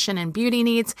fashion and beauty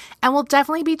needs, and will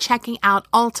definitely be checking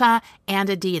out Ulta and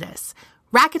Adidas.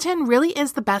 Rakuten really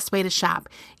is the best way to shop.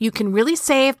 You can really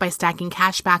save by stacking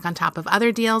cash back on top of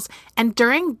other deals, and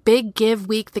during Big Give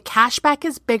Week, the cash back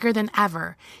is bigger than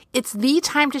ever. It's the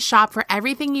time to shop for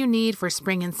everything you need for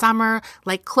spring and summer,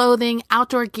 like clothing,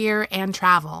 outdoor gear, and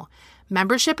travel.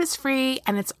 Membership is free,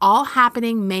 and it's all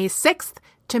happening May 6th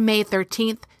to May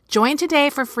 13th. Join today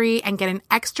for free and get an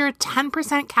extra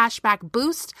 10% cashback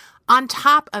boost on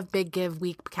top of Big Give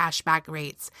Week cashback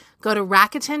rates. Go to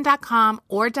Rakuten.com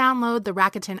or download the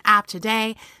Rakuten app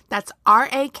today. That's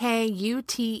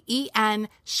Rakuten.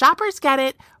 Shoppers get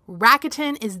it.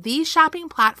 Rakuten is the shopping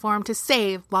platform to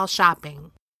save while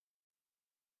shopping.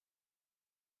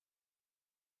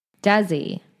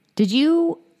 Desi, did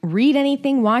you read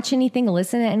anything, watch anything,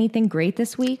 listen to anything great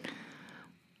this week?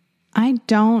 I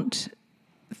don't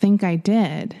think I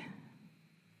did.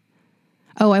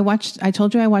 Oh, I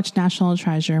told you I watched National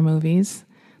Treasure movies.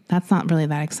 That's not really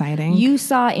that exciting. You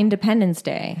saw Independence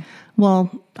Day.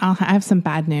 Well, I have some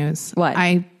bad news. What?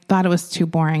 I thought it was too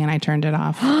boring and I turned it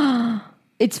off.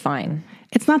 It's fine.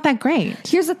 It's not that great.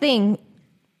 Here's the thing.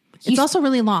 It's also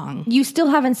really long. You still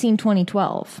haven't seen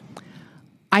 2012.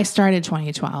 I started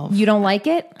 2012. You don't like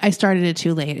it? I started it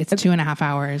too late. It's 2.5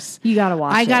 hours. You got to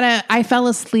watch it. I fell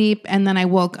asleep and then I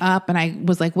woke up and I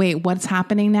was like, wait, what's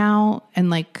happening now? And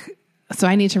like, so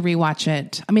I need to rewatch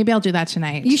it. Maybe I'll do that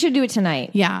tonight. You should do it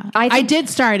tonight. Yeah. I did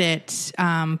start it,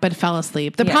 but fell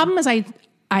asleep. The problem is I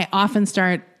often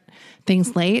start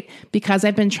things late because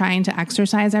I've been trying to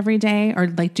exercise every day or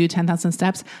like do 10,000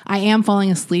 steps. I am falling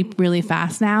asleep really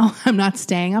fast now. I'm not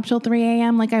staying up till 3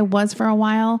 a.m. like I was for a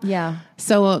while. Yeah.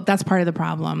 So that's part of the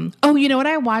problem. Oh, you know what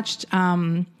I watched?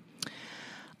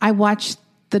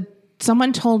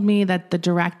 Someone told me that the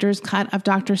director's cut of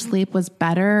Dr. Sleep was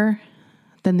better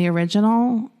than the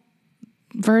original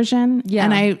version. Yeah.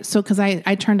 And because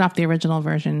I turned off the original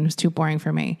version. It was too boring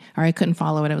for me, or I couldn't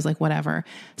follow it. It was like, whatever.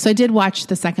 So I did watch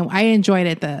the second. I enjoyed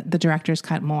it, the director's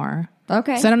cut more.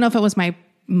 Okay. So I don't know if it was my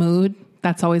mood.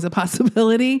 That's always a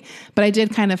possibility, but I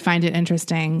did kind of find it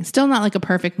interesting. Still not like a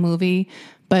perfect movie,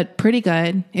 but pretty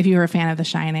good if you were a fan of The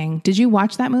Shining. Did you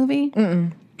watch that movie?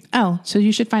 Mm-mm. Oh, so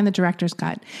you should find the director's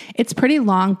cut. It's pretty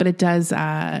long, but it does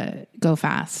go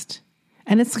fast.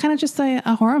 And it's kind of just a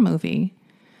horror movie,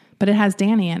 but it has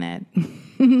Danny in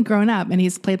it, grown up, and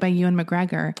he's played by Ewan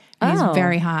McGregor. And he's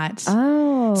very hot.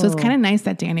 Oh, so it's kind of nice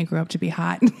that Danny grew up to be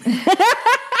hot.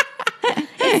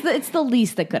 It's the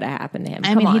least that could have happened to him.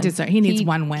 I mean, he needs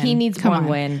one win. He needs one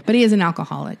win, but he is an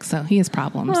alcoholic, so he has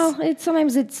problems. Well,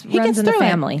 sometimes runs in the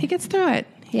family. He gets through it.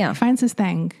 Yeah, he finds his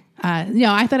thing.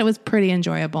 I thought it was pretty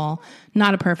enjoyable.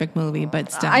 Not a perfect movie,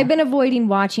 but still. I've been avoiding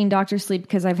watching Dr. Sleep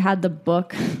because I've had the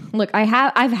book. Look,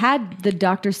 I've had the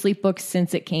Dr. Sleep book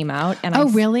since it came out.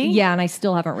 And really? Yeah, and I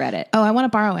still haven't read it. Oh, I want to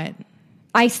borrow it.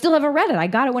 I still haven't read it. I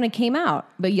got it when it came out,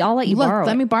 but y'all let borrow it.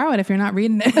 Let me borrow it if you're not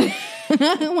reading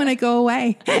it when I go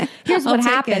away. Here's what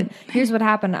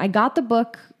happened. I got the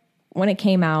book when it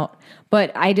came out,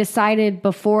 but I decided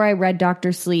before I read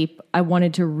Dr. Sleep, I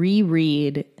wanted to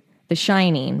reread The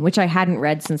Shining, which I hadn't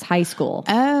read since high school.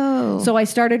 Oh. So I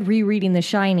started rereading The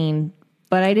Shining,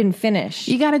 but I didn't finish.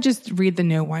 You got to just read the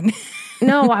new one.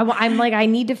 No, I'm like, I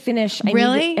need to finish.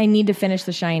 Really? I need to finish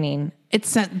The Shining.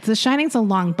 The Shining's a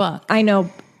long book. I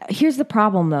know. Here's the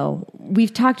problem, though.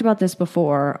 We've talked about this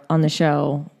before on the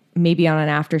show, maybe on an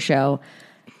after show.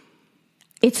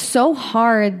 It's so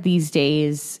hard these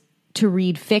days to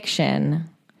read fiction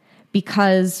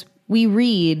because we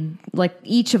read, like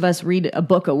each of us read a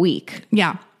book a week.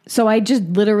 Yeah. So I just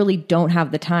literally don't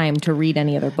have the time to read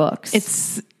any other books.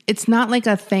 It's not like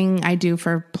a thing I do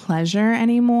for pleasure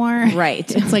anymore. Right.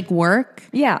 It's like work.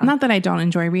 Yeah. Not that I don't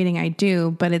enjoy reading, I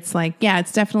do, but it's like, yeah,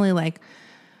 it's definitely like,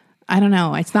 I don't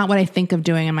know. It's not what I think of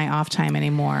doing in my off time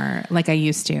anymore like I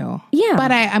used to. Yeah.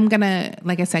 But I'm going to,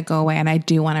 like I said, go away and I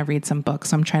do want to read some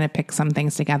books. So I'm trying to pick some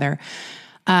things together.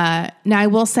 Now I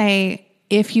will say,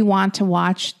 if you want to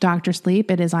watch Dr. Sleep,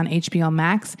 it is on HBO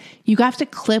Max. You have to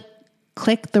click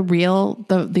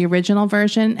the original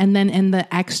version, and then in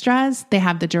the extras they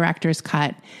have the director's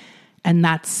cut, and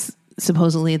that's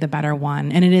supposedly the better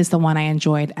one, and it is the one I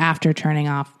enjoyed after turning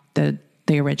off the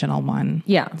original one.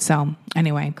 Yeah. So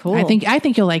anyway, cool. I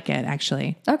think you'll like it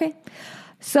actually. Okay.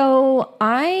 So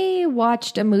I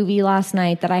watched a movie last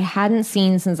night that I hadn't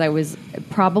seen since I was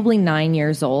probably 9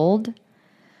 years old.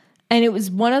 And it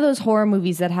was one of those horror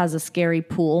movies that has a scary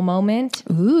pool moment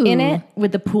in it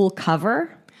with the pool cover.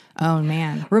 Oh,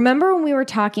 man. Remember when we were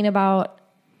talking about,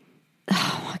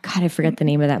 oh, God, I forget the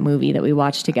name of that movie that we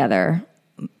watched together.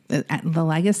 The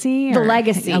Legacy? The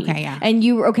Legacy. Okay, yeah. And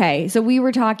so we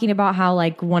were talking about how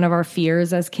like one of our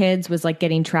fears as kids was like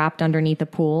getting trapped underneath a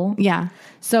pool. Yeah.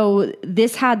 So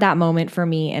this had that moment for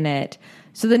me in it.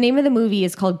 So the name of the movie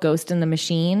is called Ghost in the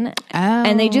Machine. Oh.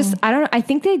 And I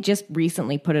think they just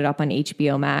recently put it up on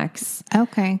HBO Max.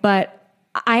 Okay. But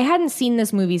I hadn't seen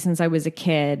this movie since I was a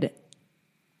kid.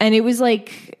 And it was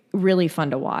like really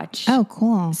fun to watch. Oh,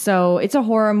 cool. So it's a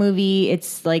horror movie.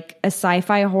 It's like a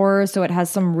sci-fi horror. So it has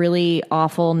some really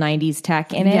awful 90s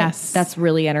tech in it. Yes. That's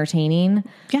really entertaining.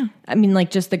 Yeah. I mean,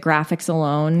 like just the graphics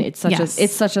alone. It's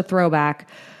such a throwback.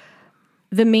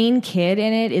 The main kid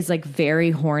in it is like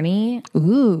very horny.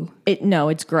 Ooh.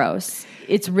 It's gross.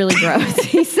 It's really gross.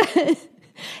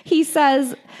 He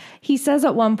says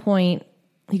at one point,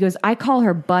 he goes, "I call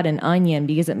her butt an onion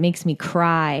because it makes me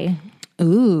cry."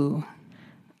 Ooh.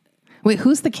 Wait,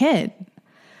 who's the kid?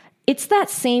 It's that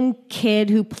same kid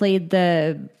who played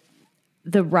the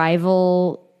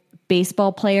rival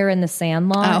baseball player in The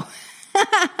Sandlot.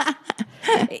 Oh.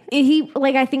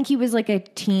 I think he was like a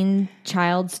teen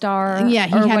child star. Yeah,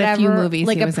 he or had whatever, a few movies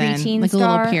like he a was in, preteen like a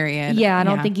star. little period. Yeah, I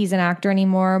don't Yeah. think he's an actor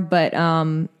anymore, but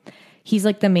he's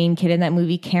like the main kid in that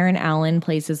movie. Karen Allen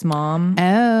plays his mom,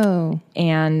 Oh.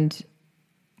 and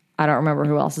I don't remember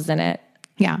who else is in it.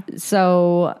 Yeah.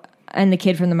 So, and the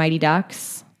kid from the Mighty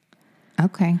Ducks.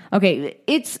 Okay. Okay,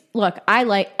 it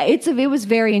was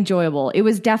very enjoyable. It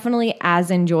was definitely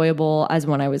as enjoyable as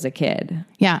when I was a kid.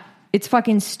 Yeah. It's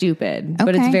fucking stupid, but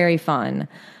it's Okay. very fun.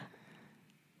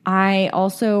 I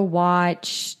also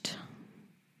watched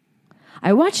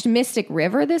Mystic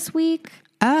River this week.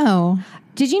 Oh.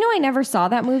 Did you know I never saw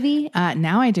that movie?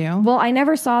 Now I do. Well, I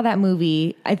never saw that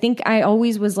movie. I think I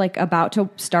always was like about to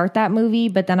start that movie,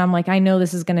 but then I'm like, I know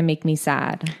this is going to make me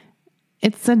sad.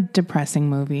 It's a depressing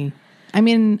movie. I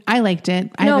mean, I liked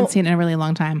it. I haven't seen it in a really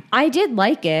long time. I did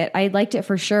like it. I liked it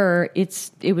for sure.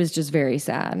 It was just very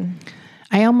sad.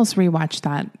 I almost rewatched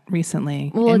that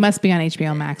recently. Well, it must be on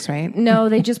HBO Max, right? No,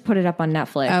 they just put it up on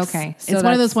Netflix. Okay. So It's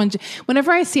one of those ones.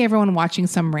 Whenever I see everyone watching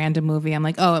some random movie, I'm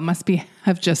like, oh, it must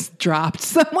have just dropped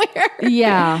somewhere.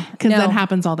 Yeah. Because that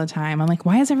happens all the time. I'm like,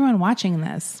 why is everyone watching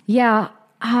this? Yeah.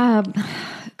 God,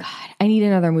 I need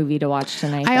another movie to watch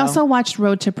tonight. I though. also watched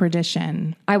Road to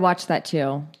Perdition. I watched that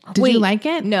too. Did you like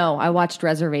it? No, I watched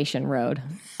Reservation Road.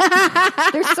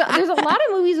 there's a lot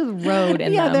of movies with road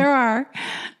in them. Yeah, there are.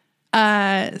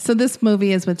 So this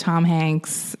movie is with Tom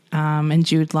Hanks and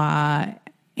Jude Law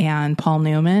and Paul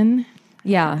Newman.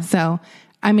 Yeah. So,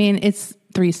 I mean, it's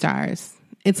 3 stars.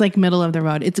 It's like middle of the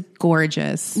road. It's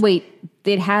gorgeous. Wait,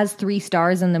 it has 3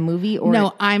 stars in the movie? Or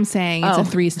No, I'm saying it's a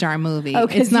 3-star movie.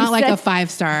 It's not like a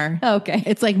 5-star. Okay.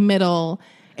 It's like middle.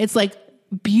 It's like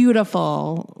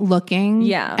beautiful looking.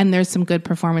 Yeah. And there's some good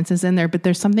performances in there, but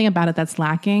there's something about it that's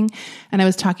lacking. And I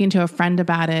was talking to a friend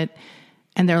about it,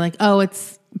 and they're like, oh,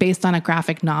 it's based on a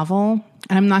graphic novel.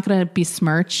 And I'm not going to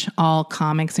besmirch all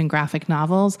comics and graphic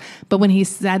novels. But when he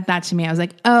said that to me, I was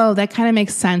like, oh, that kind of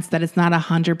makes sense that it's not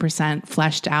 100%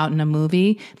 fleshed out in a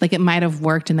movie. Like it might have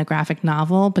worked in the graphic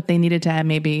novel, but they needed to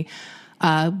maybe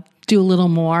do a little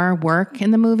more work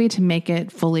in the movie to make it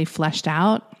fully fleshed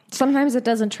out. sometimes it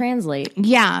doesn't translate.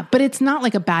 Yeah, but it's not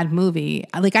like a bad movie.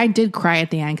 Like I did cry at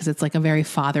the end because it's like a very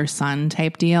father-son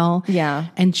type deal. Yeah.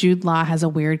 And Jude Law has a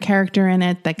weird character in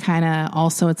it that kind of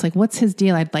also, it's like, what's his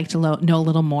deal? I'd like to know a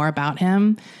little more about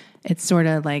him. It's sort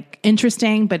of like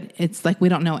interesting, but it's like we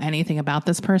don't know anything about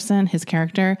this person, his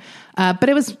character. But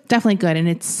it was definitely good, and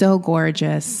it's so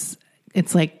gorgeous.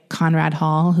 It's like Conrad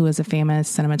Hall, who is a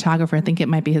famous cinematographer. I think it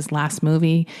might be his last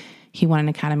movie. He won an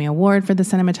Academy Award for the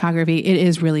cinematography. It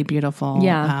is really beautiful,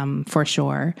 for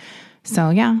sure. So,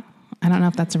 yeah, I don't know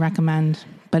if that's a recommend,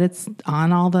 but it's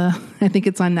on I think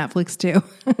it's on Netflix too.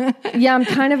 Yeah, I'm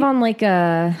kind of on like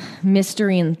a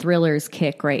mystery and thrillers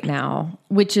kick right now,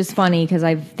 which is funny because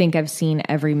I think I've seen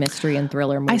every mystery and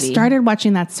thriller movie. I started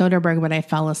watching that Soderbergh, but I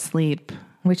fell asleep.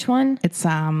 Which one? It's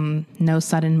No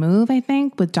Sudden Move, I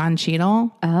think, with Don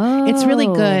Cheadle. Oh. It's really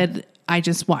good. I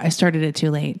started it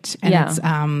too late, and it's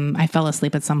I fell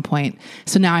asleep at some point.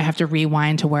 So now I have to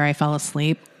rewind to where I fell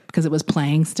asleep because it was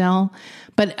playing still.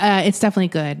 But it's definitely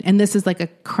good. And this is like a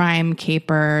crime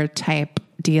caper type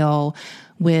deal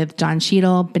with Don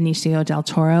Cheadle. Benicio del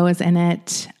Toro is in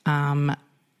it. And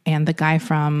the guy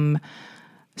from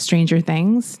Stranger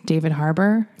Things, David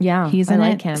Harbour. Yeah, he's I in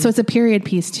like it. him. So it's a period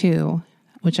piece too,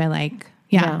 which I like.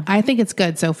 Yeah, I think it's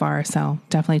good so far. So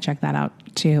definitely check that out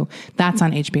too. That's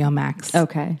on HBO Max.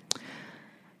 Okay.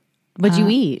 What'd you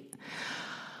eat?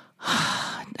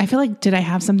 I feel like, did I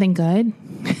have something good?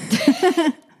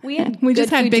 We just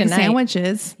had big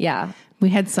sandwiches. Yeah. We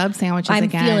had sub sandwiches I'm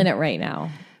again. feeling it right now.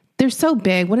 They're so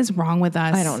big. What is wrong with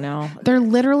us? I don't know. They're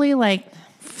literally like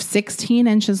 16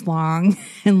 inches long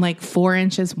and like 4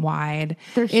 inches wide.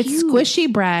 It's huge.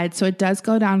 squishy bread, so it does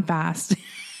go down fast.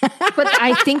 But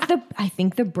I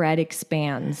think the bread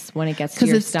expands when it gets to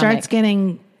your Because it stomach. starts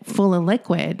getting full of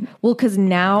liquid. Well,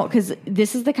 because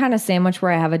this is the kind of sandwich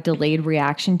where I have a delayed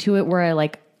reaction to it, where I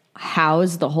like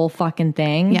house the whole fucking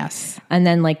thing. Yes. And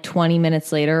then like 20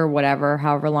 minutes later or whatever,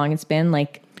 however long it's been,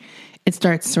 like It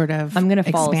starts sort of I'm gonna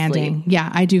fall expanding. asleep. Yeah,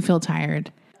 I do feel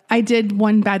tired. I did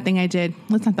one bad thing I did.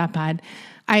 Well, it's not that bad.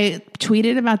 I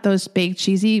tweeted about those baked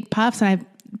cheesy puffs, and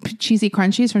cheesy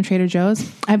crunchies from Trader Joe's.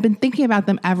 I've been thinking about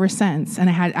them ever since, and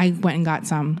I went and got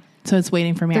some. So it's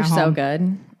waiting for me they're at home. so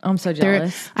good. I'm so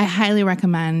jealous. I highly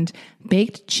recommend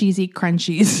baked cheesy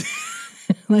crunchies.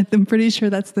 I'm pretty sure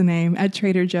that's the name at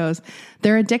Trader Joe's.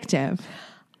 They're addictive.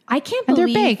 I can't And they're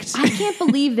believe baked. I can't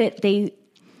believe that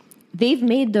they've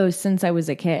made those since I was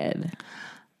a kid.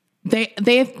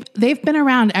 They've been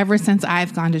around ever since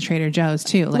I've gone to Trader Joe's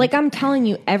too. Like I'm telling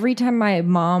you, every time my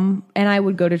mom and I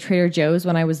would go to Trader Joe's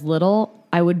when I was little,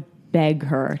 I would beg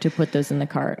her to put those in the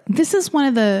cart. This is one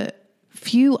of the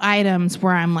few items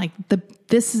where I'm like,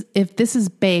 if this is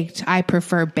baked, I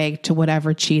prefer baked to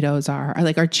whatever Cheetos are. Or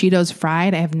like, are Cheetos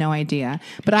fried? I have no idea.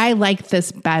 But I like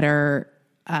this better,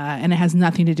 and it has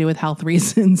nothing to do with health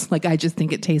reasons. Like, I just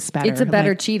think it tastes better. It's a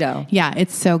better Cheeto. Yeah,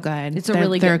 it's so good. It's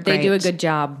really good. They do a good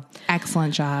job.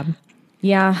 Excellent job.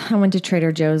 Yeah, I went to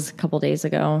Trader Joe's a couple days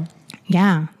ago.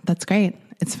 Yeah, that's great.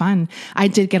 It's fun. I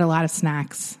did get a lot of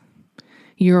snacks.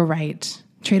 You're right.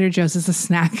 Trader Joe's is a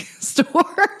snack store.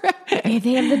 Hey,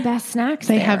 they have the best snacks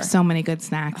They there. have so many good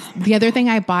snacks. The other thing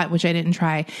I bought, which I didn't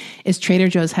try, is Trader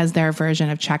Joe's has their version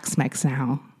of Chex Mix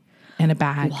now in a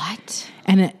bag. What?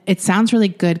 And it sounds really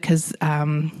good because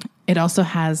it also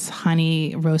has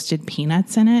honey roasted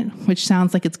peanuts in it, which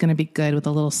sounds like it's going to be good with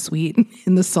a little sweet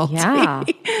in the salty. Yeah.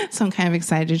 So I'm kind of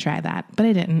excited to try that, but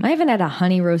I didn't. I haven't had a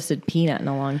honey roasted peanut in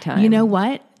a long time. You know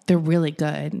what? They're really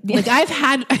good. Like I've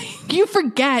had, you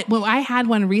forget, well, I had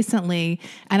one recently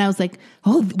and I was like,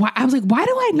 why do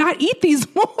I not eat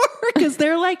these more? Because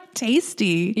they're like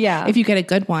tasty. Yeah. If you get a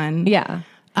good one. Yeah.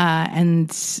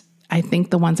 And I think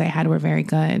the ones I had were very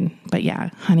good. But yeah,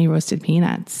 honey roasted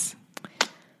peanuts.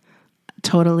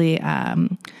 Totally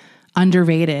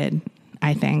underrated,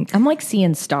 I think. I'm like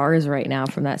seeing stars right now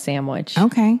from that sandwich.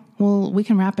 Okay. Well, we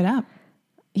can wrap it up.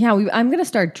 Yeah, I'm going to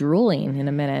start drooling in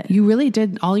a minute. You really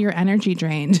did all your energy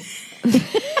drained. You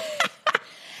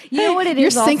know what it You're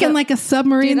is? sinking also, like a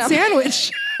submarine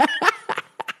sandwich.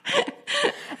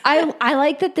 I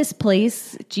like that this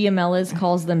place, Giamella's,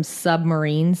 calls them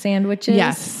submarine sandwiches.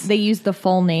 Yes. They use the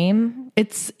full name.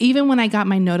 It's even when I got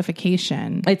my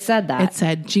notification, It said that. it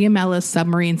said Giamella's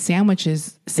Submarine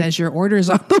Sandwiches says your order's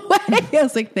on the way. I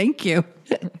was like, thank you.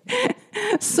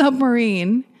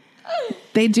 Submarine.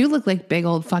 They do look like big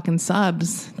old fucking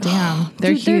subs. Damn,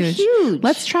 they're Dude, they're huge. huge.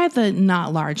 Let's try the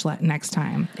not large next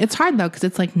time. It's hard though because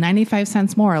it's like 95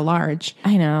 cents more a large.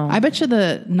 I know. I bet you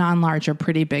the non-large are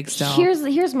pretty big still.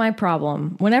 Here's my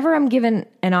problem. Whenever I'm given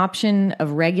an option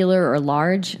of regular or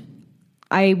large,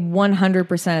 I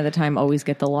 100% of the time always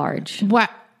get the large. What?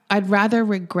 I'd rather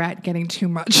regret getting too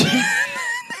much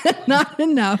than not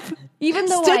enough. Even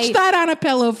though Stitch that on a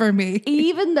pillow for me.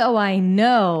 Even though I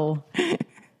know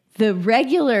the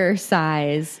regular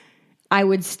size, I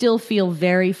would still feel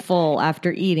very full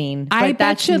after eating. But I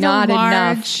that's bet you not the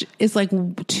enough. large is like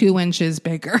 2 inches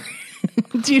bigger.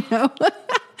 Do you know?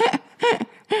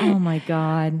 Oh my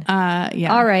God.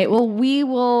 Yeah. All right. Well, we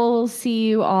will see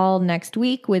you all next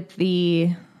week with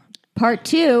the part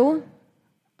 2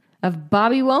 of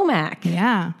Bobby Womack.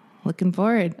 Yeah. Looking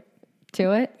forward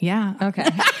To it? Yeah. Okay.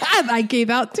 I gave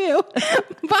out too.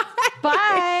 Bye.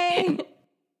 Bye.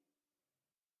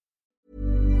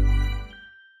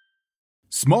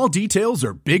 Small details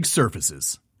are big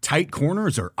surfaces. Tight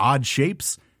corners are odd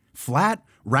shapes. Flat,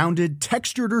 rounded,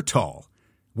 textured, or tall.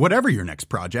 Whatever your next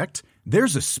project,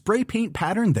 there's a spray paint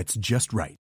pattern that's just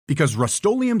right. Because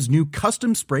Rust-Oleum's new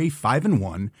Custom Spray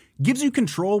 5-in-1 gives you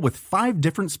control with 5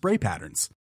 different spray patterns.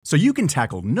 So you can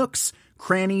tackle nooks,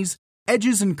 crannies,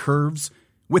 edges, and curves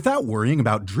without worrying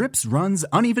about drips, runs,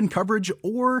 uneven coverage,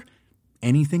 or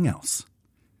anything else.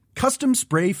 Custom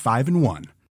Spray 5-in-1.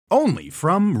 Only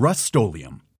from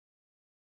Rust-Oleum.